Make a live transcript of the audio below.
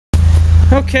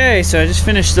Okay, so I just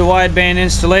finished the wideband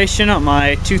installation on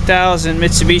my 2000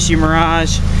 Mitsubishi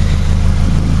Mirage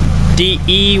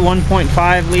DE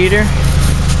 1.5 liter.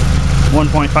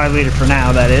 1.5 liter for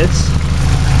now, that is.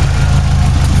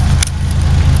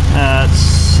 Let's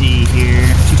see here.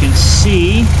 If you can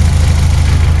see,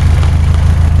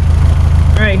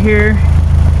 right here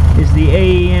is the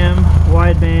AEM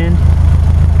wideband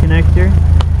connector.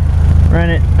 Run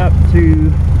it up to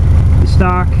the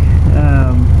stock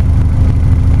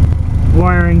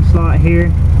wiring slot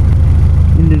here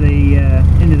into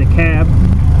the cab.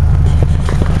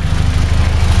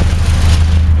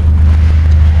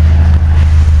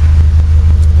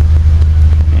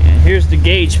 And here's the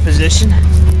gauge position.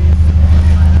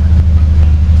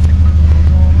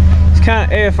 It's kind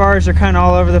of, AFRs are kind of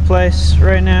all over the place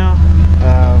right now.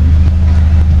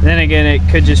 Then again, it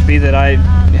could just be that I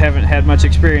haven't had much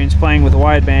experience playing with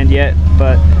wideband yet,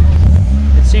 but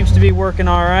it seems to be working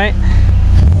all right.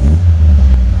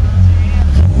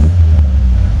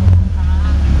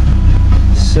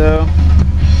 So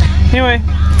anyway,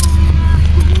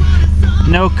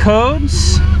 no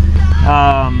codes.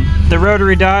 The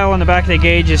rotary dial on the back of the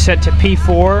gauge is set to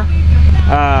P4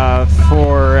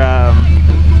 for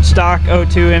stock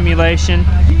O2 emulation,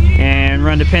 and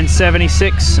run to pin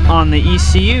 76 on the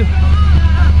ECU.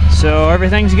 So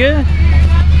everything's good.